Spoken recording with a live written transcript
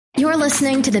You're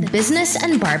listening to the Business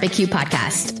and Barbecue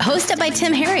Podcast, hosted by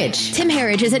Tim Herridge. Tim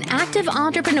Herridge is an active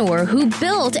entrepreneur who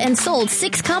built and sold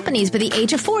 6 companies by the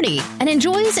age of 40 and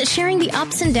enjoys sharing the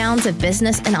ups and downs of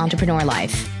business and entrepreneur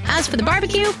life. As for the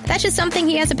barbecue, that's just something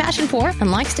he has a passion for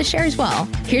and likes to share as well.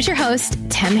 Here's your host,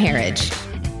 Tim Herridge.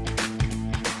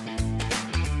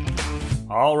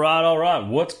 All right.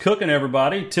 What's cooking,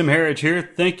 everybody? Tim Herridge here.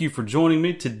 Thank you for joining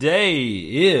me. Today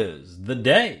is the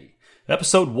day.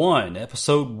 Episode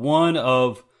one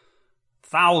of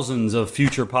thousands of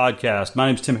future podcasts. My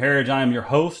name is Tim Herridge. I am your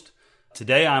host.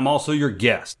 Today, I'm also your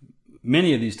guest.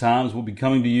 Many of these times, we'll be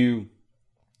coming to you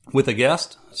with a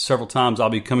guest. Several times, I'll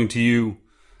be coming to you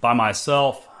by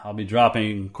myself. I'll be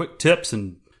dropping quick tips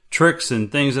and tricks and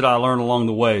things that I learned along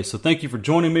the way. So thank you for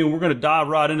joining me. We're going to dive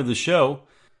right into the show.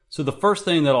 So the first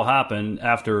thing that'll happen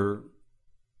after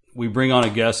we bring on a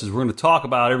guest is we're going to talk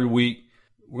about every week.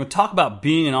 We're going to talk about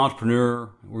being an entrepreneur.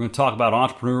 We're going to talk about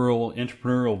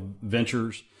entrepreneurial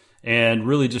ventures and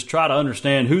really just try to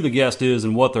understand who the guest is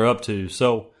and what they're up to.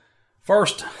 So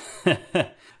first,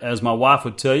 as my wife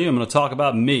would tell you, I'm going to talk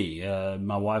about me.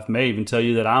 My wife may even tell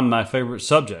you that I'm my favorite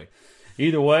subject.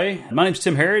 Either way, my name's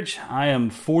Tim Herridge. I am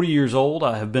 40 years old.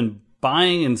 I have been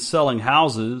buying and selling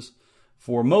houses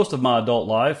for most of my adult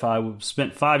life. I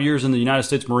spent 5 years in the United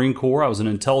States Marine Corps. I was an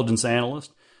intelligence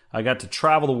analyst. I got to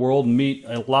travel the world and meet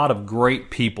a lot of great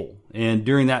people. And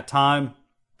during that time,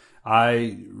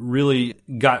 I really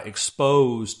got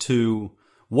exposed to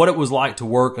what it was like to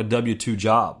work a W-2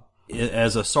 job.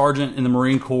 As a sergeant in the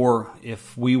Marine Corps,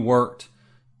 if we worked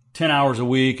 10 hours a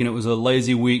week and it was a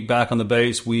lazy week back on the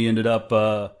base, we ended up,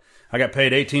 I got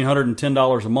paid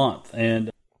 $1,810 a month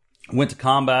and went to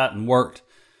combat and worked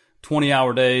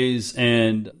 20-hour days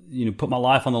and, put my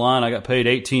life on the line. I got paid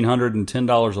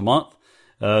 $1,810 a month.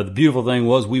 The beautiful thing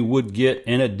was we would get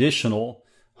an additional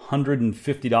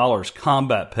 $150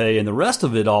 combat pay, and the rest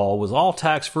of it all was all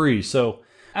tax-free. So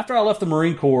after I left the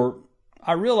Marine Corps,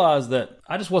 I realized that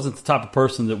I just wasn't the type of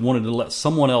person that wanted to let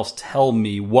someone else tell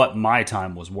me what my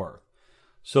time was worth.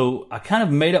 So I kind of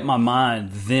made up my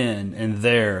mind then and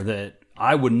there that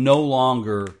I would no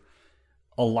longer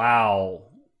allow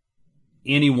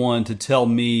anyone to tell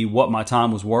me what my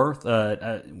time was worth.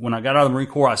 When I got out of the Marine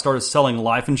Corps, I started selling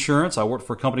life insurance. I worked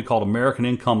for a company called American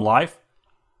Income Life.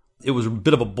 It was a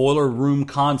bit of a boiler room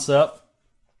concept.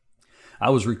 I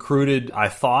was recruited, I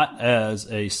thought,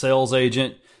 as a sales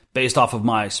agent based off of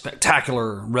my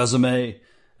spectacular resume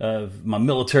of my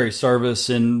military service.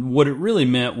 And what it really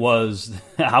meant was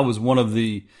I was one of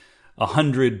the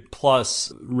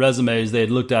 100+ resumes they had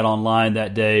looked at online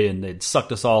that day, and they'd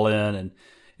sucked us all in. And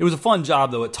it was a fun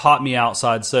job, though. It taught me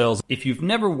outside sales. If you've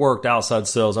never worked outside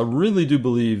sales, I really do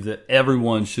believe that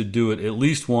everyone should do it at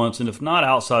least once. And if not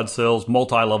outside sales,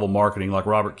 multi-level marketing, like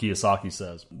Robert Kiyosaki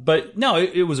says. But no,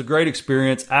 it was a great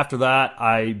experience. After that,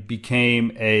 I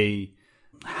became a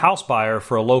house buyer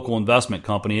for a local investment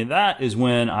company. And that is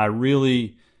when I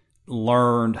really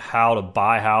learned how to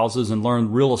buy houses and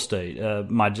learn real estate.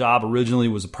 My job originally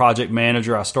was a project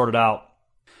manager. I started out.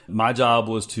 My job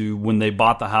was to, when they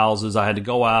bought the houses, I had to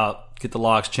go out, get the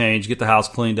locks changed, get the house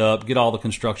cleaned up, get all the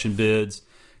construction bids,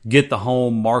 get the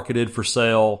home marketed for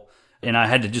sale. And I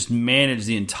had to just manage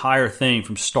the entire thing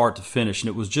from start to finish. And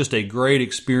it was just a great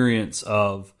experience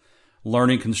of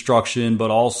learning construction,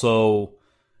 but also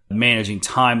managing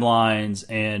timelines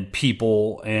and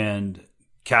people and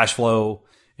cash flow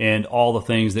and all the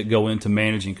things that go into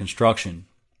managing construction.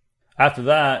 After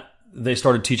that, they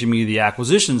started teaching me the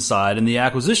acquisition side. And the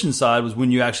acquisition side was when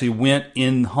you actually went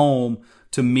in home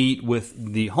to meet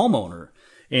with the homeowner.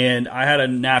 And I had a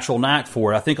natural knack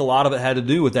for it. I think a lot of it had to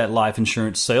do with that life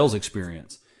insurance sales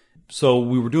experience. So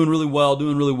we were doing really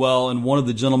well. And one of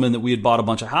the gentlemen that we had bought a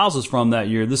bunch of houses from that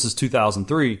year, this is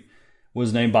 2003,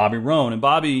 was named Bobby Roan. And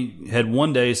Bobby had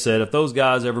one day said, if those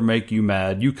guys ever make you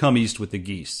mad, you come east with the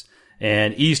geese.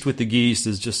 And east with the geese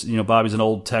is just, Bobby's an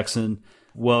old Texan.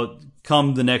 Well,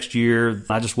 come the next year,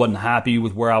 I just wasn't happy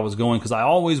with where I was going because I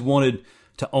always wanted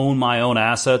to own my own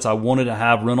assets. I wanted to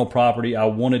have rental property. I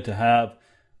wanted to have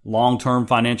long-term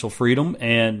financial freedom.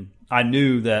 And I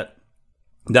knew that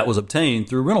that was obtained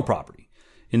through rental property.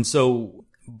 And so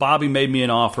Bobby made me an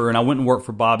offer, and I went and worked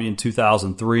for Bobby in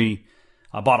 2003.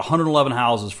 I bought 111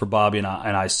 houses for Bobby, and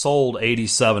I sold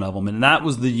 87 of them. And that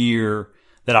was the year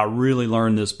that I really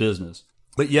learned this business.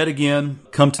 But yet again,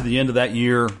 come to the end of that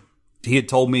year, he had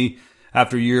told me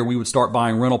after a year we would start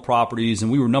buying rental properties,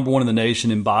 and we were number one in the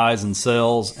nation in buys and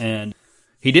sales. And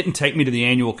he didn't take me to the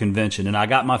annual convention, and I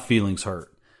got my feelings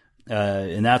hurt.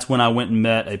 And that's when I went and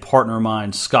met a partner of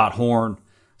mine, Scott Horn.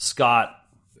 Scott,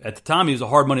 at the time, he was a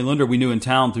hard money lender we knew in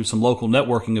town through some local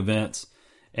networking events.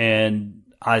 And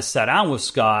I sat down with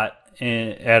Scott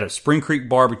at a Spring Creek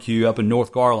barbecue up in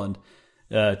North Garland,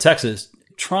 Texas,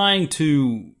 trying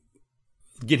to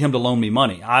get him to loan me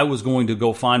money. I was going to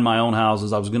go find my own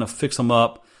houses. I was going to fix them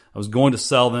up. I was going to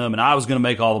sell them, and I was going to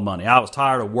make all the money. I was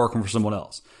tired of working for someone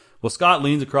else. Well, Scott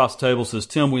leans across the table and says,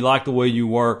 Tim, we like the way you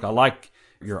work. I like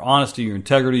your honesty, your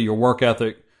integrity, your work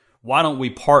ethic. Why don't we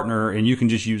partner and you can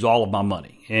just use all of my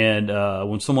money? And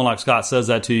when someone like Scott says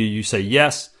that to you, you say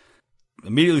yes.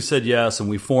 Immediately said yes, and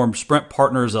we formed Sprint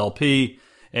Partners LP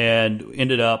and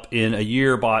ended up in a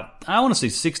year bought, I want to say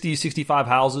 60, 65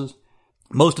 houses.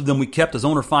 Most of them we kept as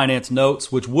owner finance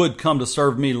notes, which would come to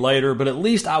serve me later, but at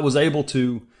least I was able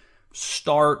to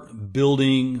start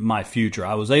building my future.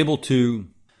 I was able to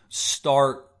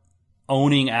start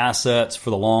owning assets for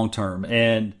the long term,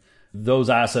 and those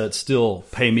assets still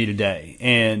pay me today.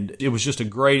 And it was just a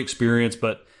great experience.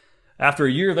 But after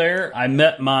a year there, I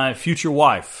met my future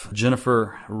wife,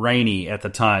 Jennifer Rainey, at the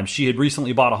time. She had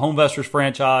recently bought a HomeVestors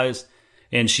franchise,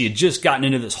 and she had just gotten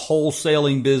into this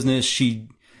wholesaling business. She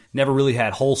never really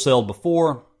had wholesaled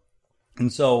before.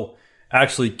 And so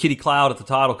actually Kitty Cloud at the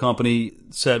title company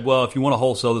said, well, if you want to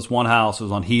wholesale this one house, it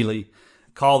was on Healy,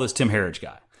 call this Tim Herridge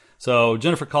guy. So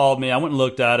Jennifer called me. I went and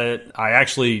looked at it. I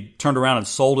actually turned around and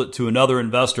sold it to another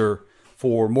investor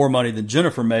for more money than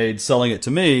Jennifer made selling it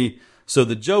to me. So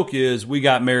the joke is we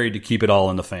got married to keep it all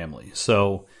in the family.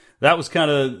 So that was kind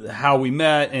of how we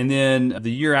met. And then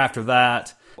the year after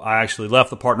that, I actually left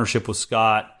the partnership with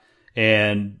Scott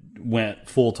and went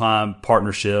full-time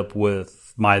partnership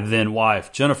with my then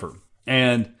wife, Jennifer.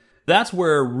 And that's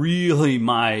where really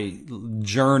my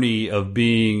journey of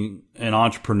being an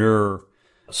entrepreneur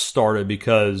started,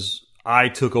 because I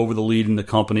took over the lead in the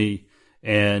company,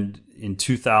 and in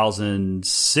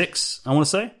 2006, I want to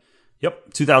say,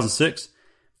 2006,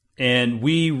 and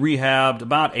we rehabbed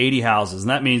about 80 houses, and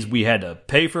that means we had to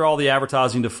pay for all the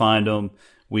advertising to find them,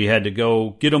 we had to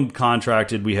go get them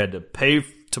contracted, we had to pay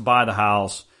to buy the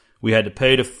house, we had to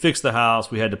pay to fix the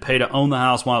house, we had to pay to own the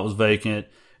house while it was vacant,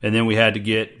 and then we had to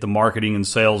get the marketing and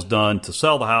sales done to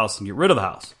sell the house and get rid of the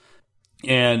house.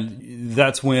 And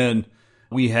that's when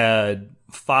we had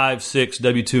 5, 6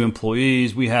 W-2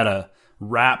 employees. We had a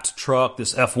wrapped truck,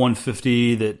 this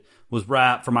F-150 that was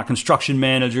wrapped for my construction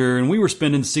manager. And we were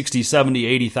spending $60,000,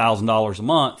 $70,000, $80,000 a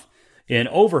month in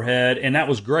overhead. And that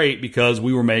was great because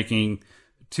we were making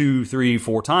 2, 3,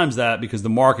 4 times that because the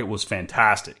market was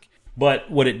fantastic. But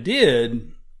what it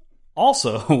did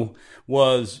also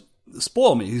was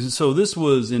spoil me. So this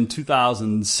was in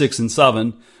 2006 and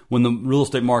 7 when the real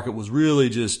estate market was really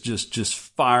just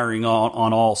firing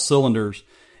on all cylinders.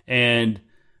 And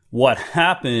what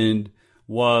happened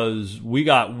was we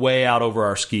got way out over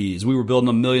our skis. We were building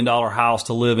 $1 million house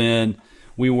to live in.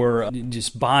 We were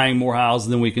just buying more houses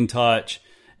than we can touch.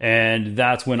 And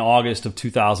that's when August of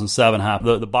 2007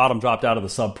 happened. The bottom dropped out of the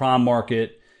subprime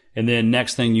market. And then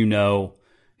next thing you know,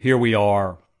 here we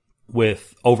are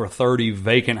with over 30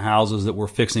 vacant houses that we're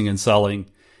fixing and selling.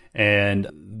 And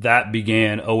that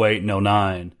began 08 and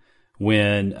 09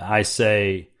 when I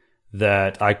say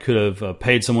that I could have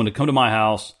paid someone to come to my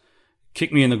house,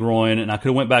 kick me in the groin, and I could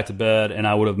have went back to bed and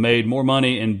I would have made more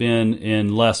money and been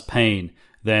in less pain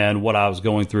than what I was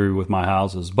going through with my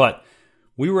houses. But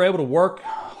we were able to work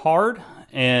hard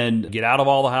and get out of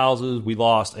all the houses. We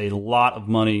lost a lot of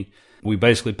money. We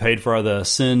basically paid for the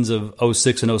sins of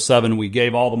 06 and 07. We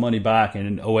gave all the money back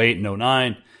in 08 and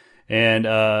 09. And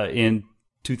in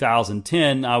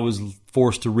 2010, I was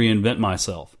forced to reinvent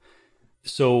myself.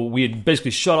 So we had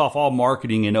basically shut off all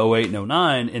marketing in 08 and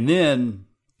 09. And then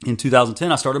in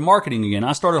 2010, I started marketing again.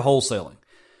 I started wholesaling.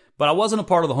 But I wasn't a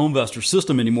part of the HomeVestor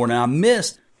system anymore. Now, I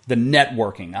missed the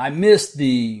networking. I missed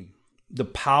the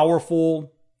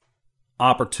powerful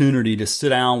opportunity to sit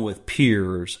down with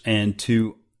peers and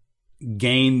to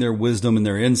gain their wisdom and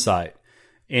their insight.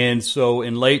 And so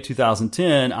in late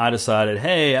 2010, I decided,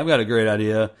 hey, I've got a great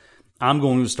idea. I'm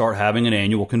going to start having an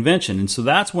annual convention. And so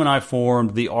that's when I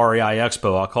formed the REI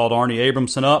Expo. I called Arnie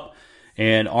Abramson up,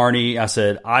 and Arnie, I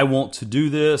said, I want to do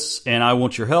this and I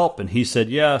want your help. And he said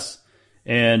yes.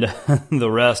 And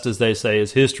the rest, as they say,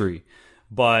 is history.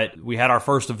 But we had our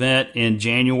first event in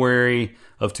January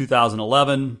of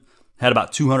 2011, had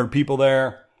about 200 people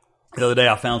there. The other day,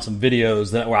 I found some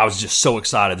videos where I was just so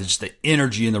excited. Just the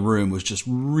energy in the room was just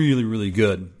really, really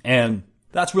good. And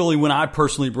that's really when I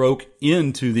personally broke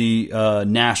into the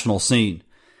national scene.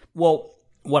 Well,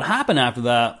 what happened after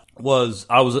that was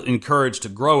I was encouraged to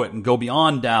grow it and go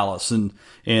beyond Dallas.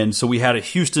 And so we had a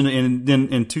Houston, and then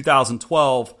in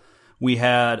 2012, we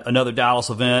had another Dallas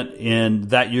event. And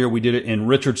that year, we did it in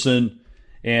Richardson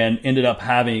and ended up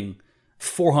having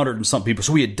 400 and some people.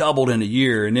 So we had doubled in a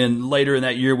year. And then later in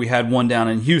that year, we had one down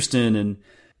in Houston, and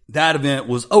that event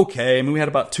was okay. I mean, we had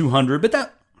about 200, but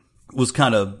that was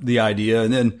kind of the idea.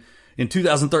 And then in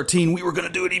 2013, we were going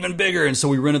to do it even bigger. And so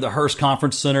we rented the Hearst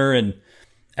Conference Center. And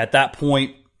at that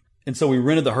point, we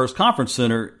rented the Hearst Conference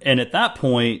Center. And at that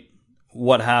point,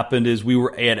 what happened is we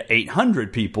were at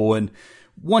 800 people. And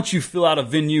once you fill out a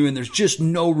venue and there's just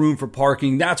no room for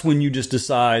parking, that's when you just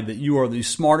decide that you are the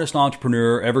smartest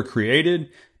entrepreneur ever created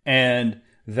and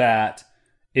that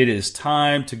it is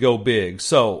time to go big.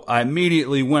 So I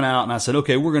immediately went out and I said,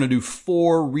 okay, we're going to do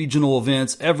 4 regional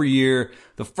events every year.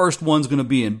 The first one's going to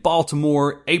be in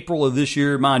Baltimore, April of this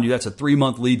year. Mind you, that's a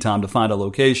 3-month lead time to find a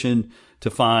location,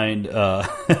 to find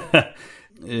the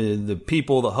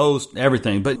people, the host,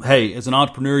 everything. But hey, as an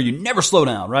entrepreneur, you never slow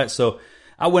down, right? So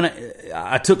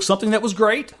I took something that was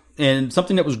great and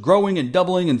something that was growing and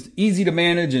doubling and easy to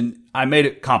manage, and I made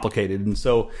it complicated. And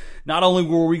so not only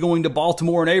were we going to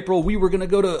Baltimore in April, we were going to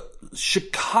go to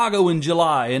Chicago in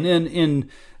July. And then in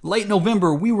late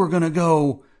November, we were going to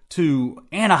go to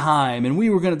Anaheim, and we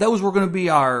were going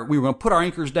to put our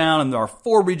anchors down in our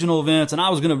 4 regional events. And I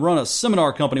was going to run a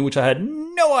seminar company, which I had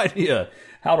no idea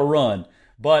how to run,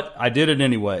 but I did it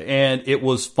anyway. And it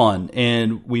was fun,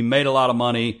 and we made a lot of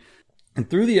money. And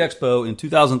through the expo in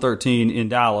 2013 in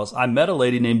Dallas, I met a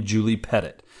lady named Julie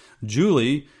Pettit.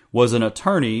 Julie was an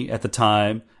attorney at the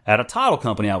time at a title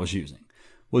company I was using.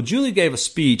 Well, Julie gave a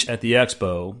speech at the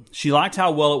expo. She liked how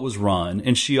well it was run,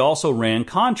 and she also ran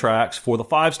contracts for the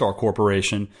 5-Star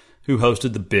Corporation, who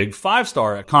hosted the big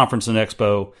 5-Star conference and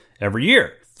expo every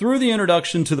year. Through the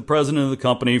introduction to the president of the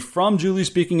company from Julie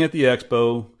speaking at the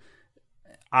expo,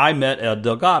 I met Ed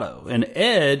Delgado, and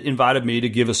Ed invited me to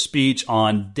give a speech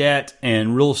on debt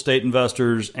and real estate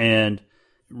investors and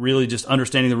really just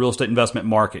understanding the real estate investment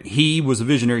market. He was a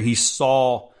visionary. He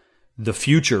saw the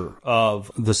future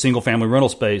of the single family rental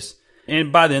space.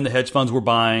 And by then the hedge funds were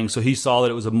buying. So he saw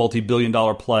that it was a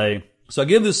multi-billion-dollar play. So I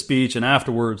give this speech, and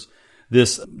afterwards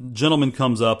this gentleman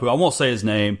comes up, who I won't say his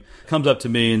name, comes up to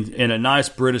me and in a nice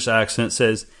British accent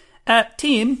says,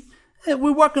 Tim,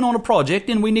 we're working on a project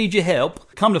and we need your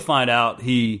help. Come to find out,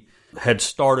 he had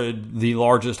started the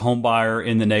largest home buyer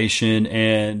in the nation,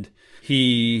 and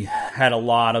he had a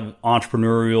lot of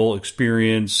entrepreneurial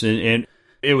experience, and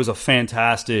it was a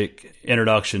fantastic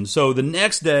introduction. So the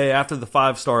next day after the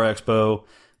 5-Star Expo,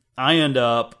 I end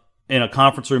up in a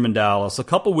conference room in Dallas. A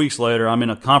couple weeks later, I'm in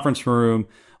a conference room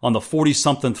on the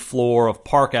 40-something floor of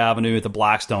Park Avenue at the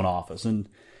Blackstone office. And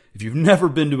if you've never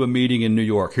been to a meeting in New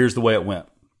York, here's the way it went.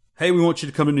 Hey, we want you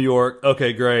to come to New York.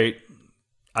 Okay, great.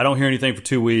 I don't hear anything for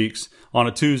 2 weeks. On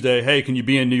a Tuesday, hey, can you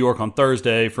be in New York on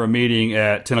Thursday for a meeting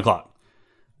at 10 o'clock?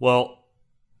 Well,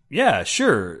 yeah,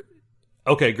 sure.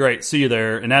 Okay, great. See you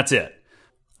there. And that's it.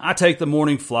 I take the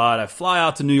morning flight. I fly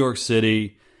out to New York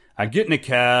City. I get in a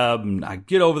cab and I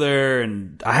get over there,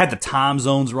 and I had the time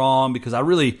zones wrong because I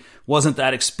really wasn't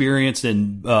that experienced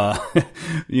in,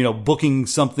 booking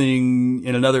something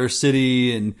in another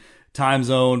city and time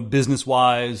zone business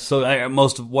wise. So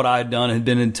most of what I had done had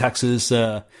been in Texas.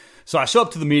 So I show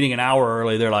up to the meeting an hour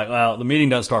early. They're like, well, the meeting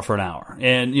doesn't start for an hour.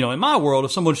 And, in my world,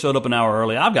 if someone showed up an hour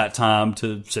early, I've got time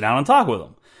to sit down and talk with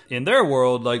them. In their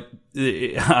world,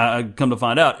 I come to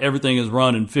find out, everything is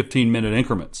run in 15-minute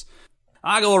increments.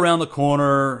 I go around the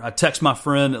corner. I text my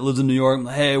friend that lives in New York.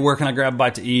 Hey, where can I grab a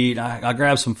bite to eat? I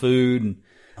grab some food and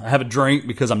I have a drink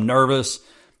because I'm nervous.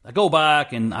 I go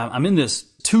back and I'm in this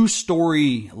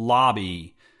 2-story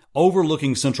lobby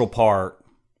overlooking Central Park.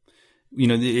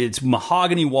 It's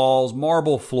mahogany walls,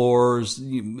 marble floors.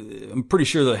 I'm pretty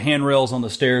sure the handrails on the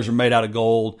stairs are made out of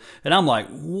gold. And I'm like,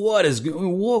 what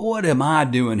am I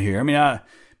doing here? I mean,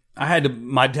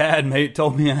 my dad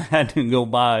told me I had to go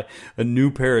buy a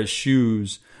new pair of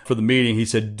shoes for the meeting. He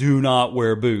said, do not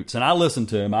wear boots. And I listened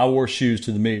to him. I wore shoes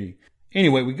to the meeting.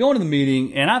 Anyway, we go into the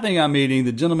meeting, and I think I'm meeting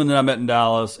the gentleman that I met in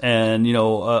Dallas and,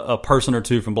 a person or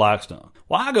two from Blackstone.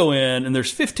 Well, I go in, and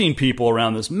there's 15 people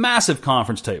around this massive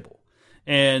conference table.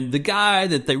 And the guy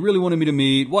that they really wanted me to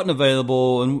meet wasn't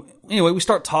available. And anyway, we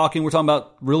start talking. We're talking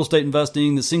about real estate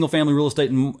investing, the single-family real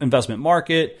estate investment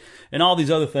market, and all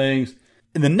these other things.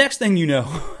 And the next thing you know,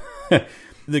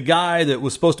 the guy that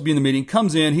was supposed to be in the meeting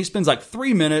comes in. He spends like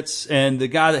 3 minutes, and the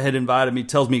guy that had invited me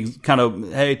tells me kind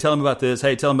of, hey, tell him about this.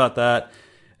 Hey, tell him about that.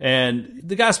 And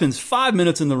the guy spends 5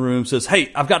 minutes in the room, says,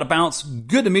 hey, I've got to bounce.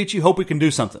 Good to meet you. Hope we can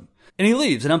do something. And he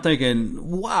leaves. And I'm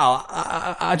thinking, wow,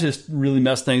 I just really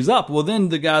messed things up. Well, then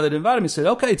the guy that invited me said,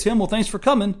 okay, Tim, well, thanks for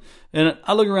coming. And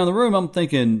I look around the room. I'm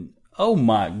thinking, oh,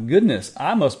 my goodness,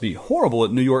 I must be horrible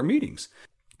at New York meetings.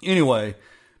 Anyway,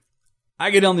 I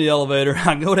get on the elevator,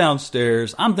 I go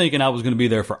downstairs. I'm thinking I was going to be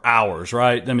there for hours,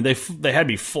 right? I mean, they had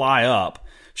me fly up.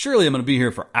 Surely I'm going to be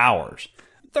here for hours.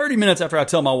 30 minutes after I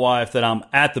tell my wife that I'm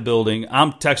at the building,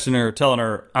 I'm texting her, telling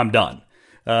her I'm done.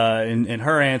 And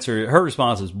her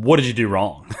response is, "What did you do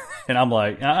wrong?" And I'm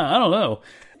like, I don't know.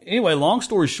 Anyway, long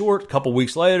story short, a couple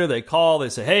weeks later, they call. They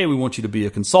say, "Hey, we want you to be a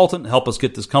consultant, help us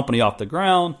get this company off the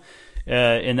ground."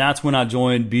 And that's when I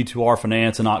joined B2R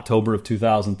Finance in October of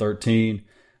 2013.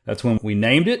 That's when we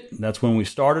named it. That's when we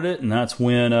started it. And that's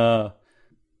when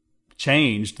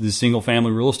changed the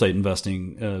single-family real estate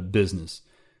investing business.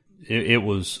 It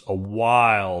was a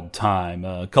wild time.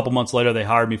 A couple months later, they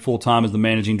hired me full-time as the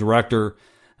managing director.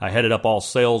 I headed up all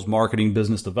sales, marketing,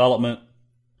 business development.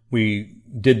 We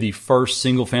did the first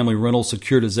single-family rental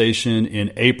securitization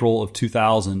in April of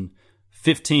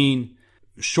 2015.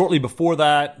 Shortly before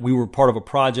that, we were part of a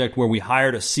project where we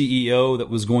hired a CEO that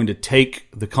was going to take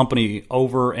the company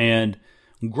over and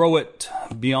grow it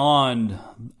beyond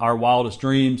our wildest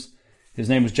dreams. His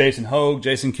name was Jason Hogue.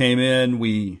 Jason came in.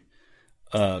 We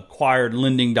acquired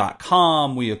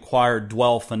lending.com. We acquired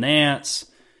Dwell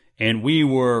Finance, and we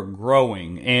were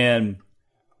growing. And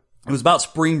it was about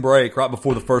spring break, right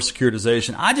before the first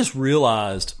securitization. I just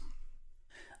realized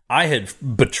I had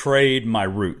betrayed my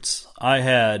roots. I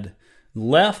had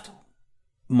left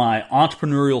my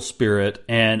entrepreneurial spirit,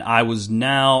 and I was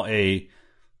now a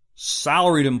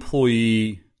salaried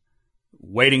employee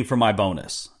waiting for my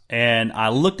bonus. And I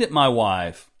looked at my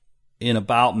wife in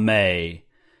about May,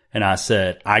 and I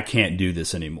said, I can't do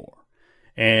this anymore.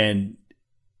 And,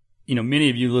 many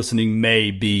of you listening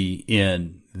may be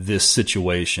in this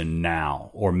situation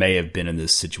now, or may have been in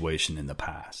this situation in the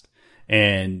past.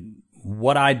 And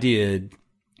what I did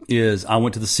is I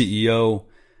went to the CEO.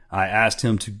 I asked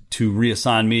him to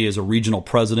reassign me as a regional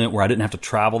president where I didn't have to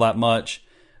travel that much.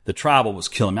 The travel was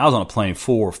killing me. I was on a plane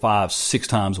 4, 5, 6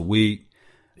 times a week.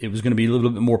 It was going to be a little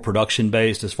bit more production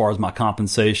based as far as my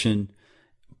compensation.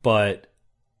 But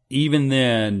even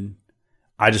then,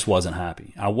 I just wasn't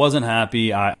happy. I wasn't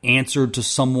happy. I answered to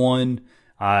someone.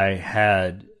 I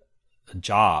had a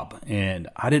job, and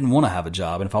I didn't want to have a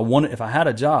job. And if I had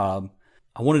a job,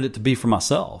 I wanted it to be for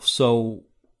myself. So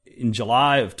in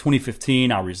July of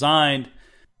 2015, I resigned,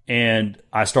 and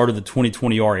I started the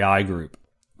 2020 REI Group.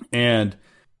 And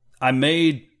I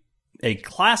made a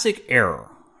classic error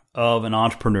of an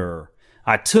entrepreneur.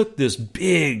 I took this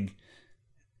big,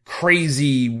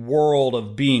 crazy world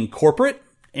of being corporate,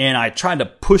 and I tried to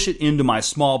push it into my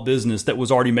small business that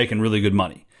was already making really good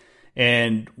money.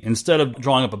 And instead of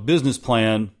drawing up a business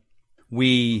plan,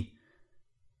 we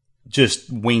just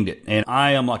winged it. And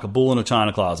I am like a bull in a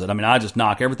china closet. I mean, I just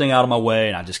knock everything out of my way,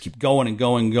 and I just keep going and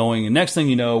going and going. And next thing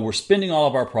you know, we're spending all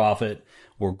of our profit.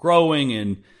 We're growing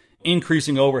and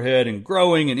increasing overhead and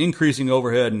growing and increasing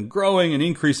overhead and growing and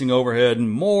increasing overhead and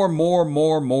more.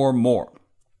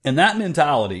 And that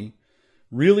mentality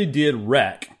really did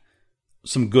wreck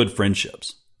some good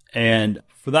friendships. And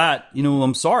for that,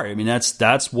 I'm sorry. I mean,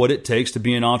 that's what it takes to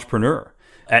be an entrepreneur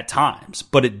at times,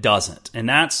 but it doesn't. And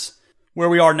that's where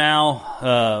we are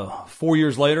now. 4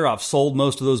 years later, I've sold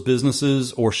most of those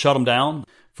businesses or shut them down.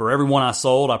 For every one I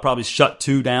sold, I probably shut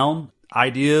 2 down.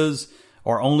 Ideas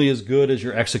are only as good as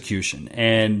your execution.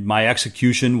 And my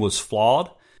execution was flawed,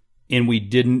 and we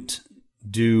didn't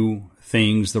do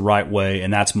things the right way,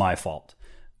 and that's my fault.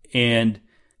 And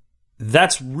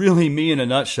that's really me in a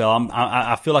nutshell.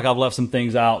 I feel like I've left some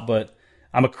things out, but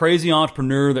I'm a crazy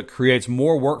entrepreneur that creates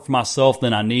more work for myself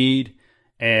than I need,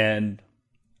 and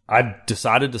I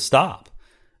decided to stop.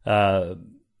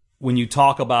 When you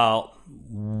talk about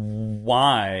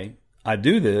why I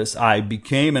do this, I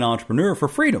became an entrepreneur for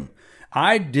freedom.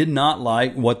 I did not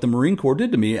like what the Marine Corps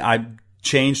did to me. I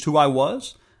changed who I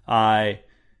was. I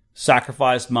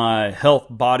sacrificed my health,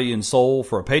 body, and soul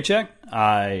for a paycheck.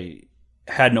 I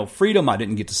had no freedom. I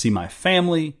didn't get to see my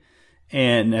family.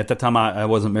 And at that time, I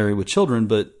wasn't married with children,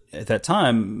 but at that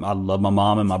time, I loved my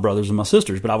mom and my brothers and my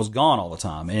sisters, but I was gone all the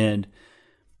time. And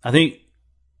I think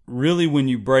really when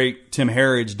you break Tim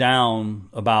Herridge down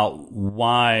about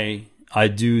why I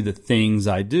do the things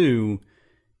I do,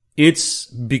 it's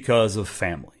because of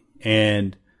family.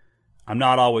 And I'm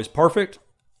not always perfect,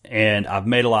 and I've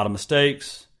made a lot of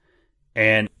mistakes,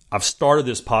 and I've started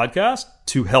this podcast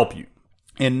to help you,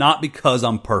 and not because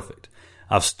I'm perfect.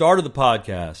 I've started the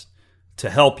podcast to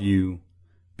help you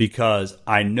because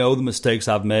I know the mistakes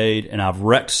I've made, and I've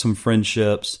wrecked some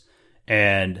friendships,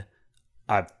 and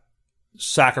I've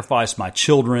sacrificed my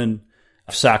children,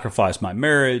 I've sacrificed my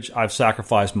marriage, I've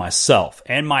sacrificed myself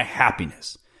and my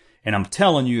happiness. And I'm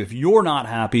telling you, if you're not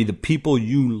happy, the people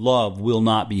you love will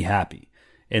not be happy.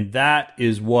 And that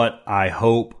is what I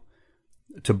hope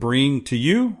to bring to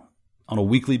you on a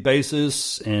weekly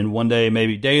basis, and one day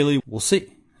maybe daily. We'll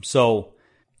see. So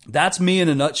that's me in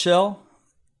a nutshell.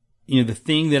 The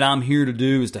thing that I'm here to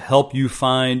do is to help you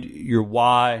find your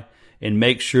why and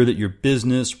make sure that your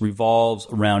business revolves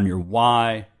around your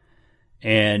why,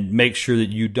 and make sure that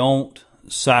you don't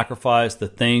sacrifice the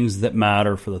things that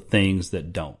matter for the things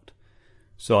that don't.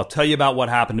 So I'll tell you about what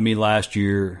happened to me last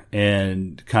year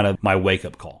and kind of my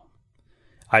wake-up call.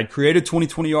 I had created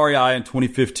 2020 REI in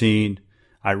 2015.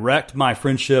 I wrecked my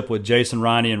friendship with Jason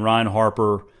Riney and Ryan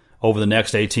Harper over the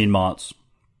next 18 months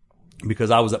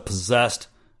because I was a possessed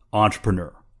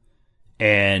entrepreneur.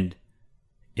 And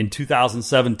in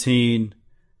 2017,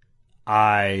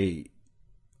 I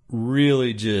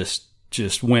really just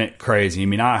went crazy. I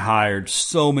mean, I hired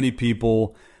so many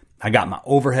people. I got my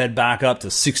overhead back up to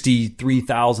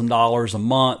 $63,000 a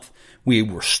month. We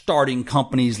were starting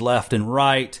companies left and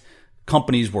right.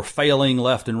 Companies were failing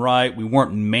left and right. We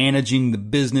weren't managing the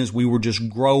business. We were just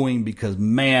growing because,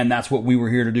 man, that's what we were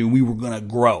here to do. We were going to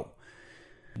grow.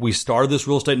 We started this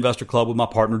real estate investor club with my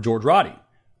partner, George Roddy.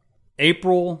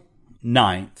 April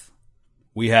 9th,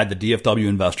 we had the DFW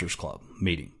Investors Club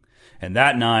meeting. And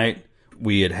that night,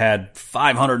 we had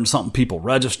 500 and something people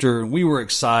register. We were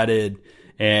excited.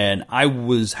 And I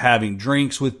was having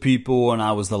drinks with people, and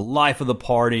I was the life of the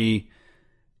party.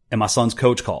 And my son's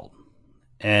coach called.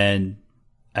 And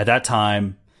at that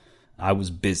time, I was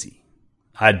busy.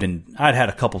 I'd had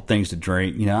a couple things to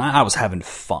drink. I was having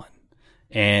fun.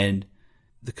 And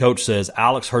the coach says,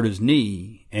 Alex hurt his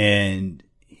knee and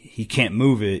he can't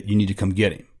move it. You need to come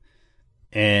get him.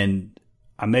 And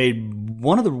I made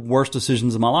one of the worst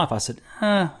decisions of my life. I said,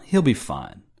 he'll be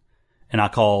fine. And I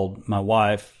called my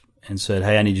wife and said,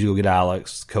 hey, I need you to go get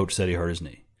Alex. The coach said he hurt his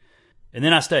knee. And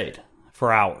then I stayed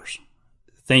for hours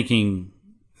thinking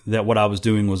that what I was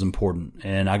doing was important.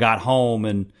 And I got home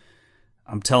and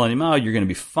I'm telling him, oh, you're going to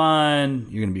be fine.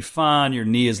 You're going to be fine. Your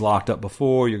knee is locked up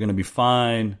before. You're going to be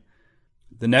fine.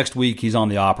 The next week, he's on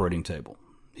the operating table.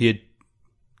 He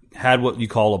had what you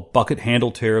call a bucket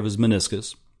handle tear of his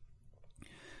meniscus.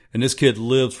 And this kid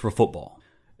lives for football.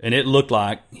 And it looked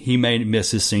like he may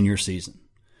miss his senior season.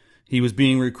 He was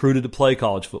being recruited to play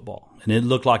college football. And it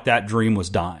looked like that dream was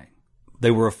dying.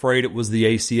 They were afraid it was the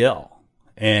ACL.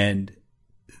 And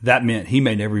that meant he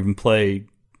may never even play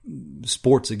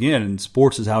sports again. And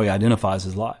sports is how he identifies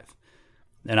his life.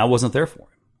 And I wasn't there for him.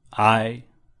 I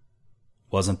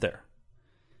wasn't there.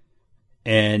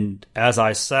 And as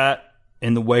I sat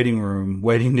in the waiting room,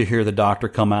 waiting to hear the doctor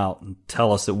come out and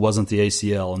tell us it wasn't the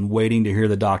ACL, and waiting to hear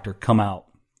the doctor come out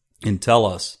and tell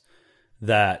us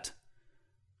that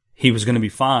he was going to be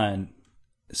fine,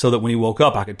 so that when he woke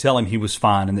up, I could tell him he was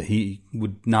fine and that he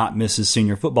would not miss his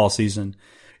senior football season,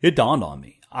 it dawned on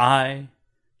me. I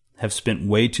have spent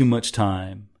way too much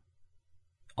time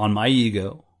on my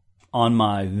ego, on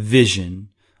my vision,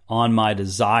 on my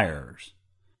desires,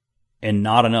 and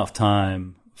not enough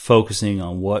time focusing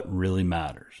on what really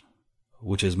matters,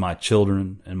 which is my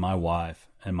children and my wife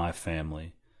and my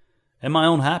family and my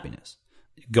own happiness.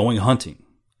 Going hunting,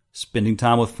 spending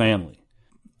time with family,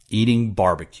 eating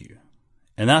barbecue.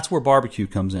 And that's where barbecue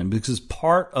comes in, because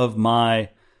part of my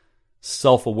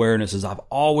self-awareness is I've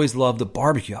always loved to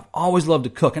barbecue. I've always loved to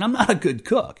cook. And I'm not a good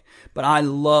cook, but I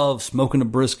love smoking a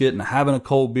brisket and having a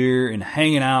cold beer and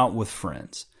hanging out with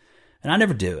friends. And I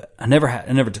never do it. I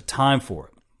never took time for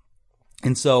it.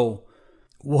 And so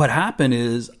what happened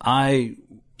is I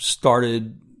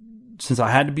started, since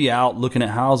I had to be out looking at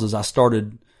houses, I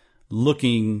started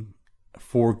looking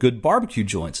for good barbecue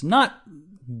joints, not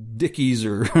Dickey's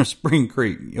or Spring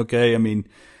Creek. Okay. I mean,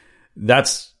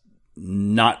 that's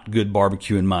not good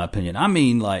barbecue in my opinion. I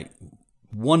mean, like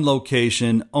one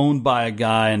location owned by a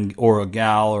guy or a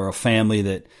gal or a family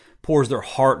that pours their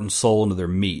heart and soul into their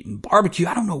meat. And barbecue,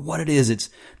 I don't know what it is. It's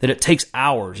that it takes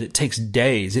hours. It takes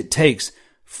days. It takes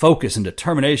focus and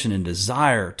determination and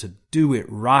desire to do it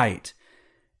right.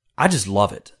 I just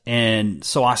love it. And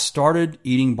so I started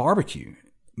eating barbecue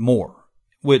more,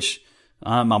 which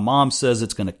my mom says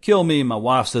it's going to kill me. My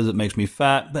wife says it makes me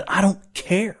fat, but I don't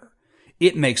care.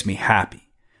 It makes me happy.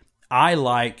 I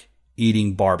like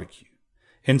eating barbecue.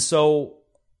 And so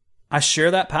I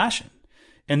share that passion.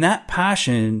 And that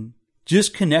passion,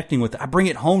 just connecting with it, I bring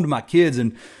it home to my kids.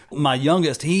 And my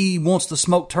youngest, he wants to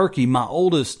smoke turkey. My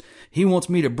oldest, he wants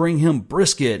me to bring him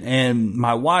brisket. And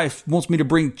my wife wants me to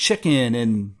bring chicken.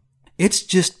 And it's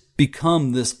just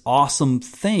become this awesome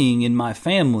thing in my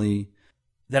family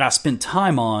that I spend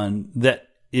time on that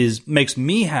makes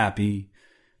me happy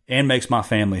and makes my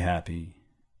family happy.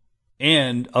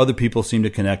 And other people seem to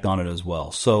connect on it as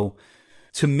well. So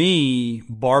To me,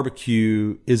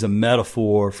 barbecue is a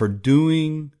metaphor for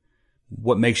doing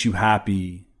what makes you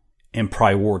happy and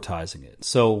prioritizing it.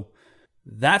 So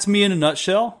that's me in a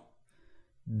nutshell.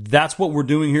 That's what we're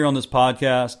doing here on this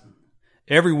podcast.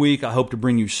 Every week, I hope to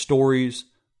bring you stories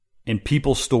and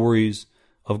people's stories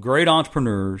of great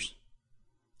entrepreneurs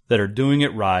that are doing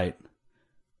it right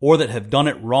or that have done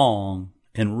it wrong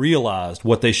and realized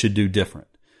what they should do different.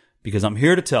 Because I'm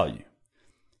here to tell you,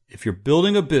 if you're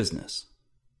building a business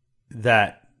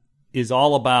that is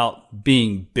all about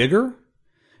being bigger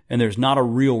and there's not a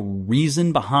real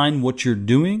reason behind what you're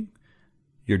doing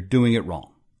it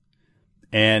wrong.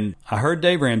 And I heard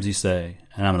Dave Ramsey say,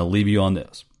 and I'm going to leave you on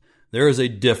this, there is a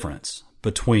difference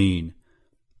between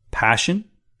passion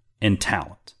and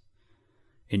talent.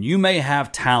 And you may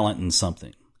have talent in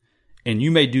something, and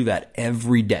you may do that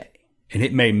every day, and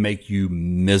it may make you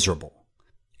miserable.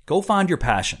 Go find your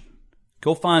passion.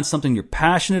 Go find something you're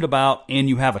passionate about and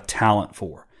you have a talent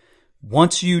for.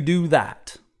 Once you do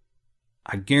that,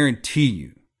 I guarantee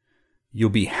you, you'll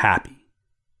be happy.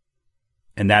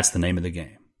 And that's the name of the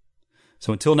game.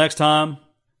 So until next time,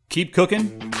 keep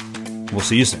cooking. We'll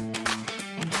see you soon.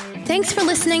 Thanks for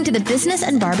listening to the Business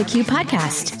and Barbecue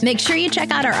podcast. Make sure you check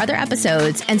out our other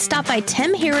episodes and stop by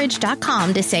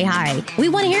timherridge.com to say hi. We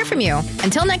want to hear from you.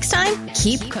 Until next time,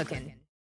 keep cooking.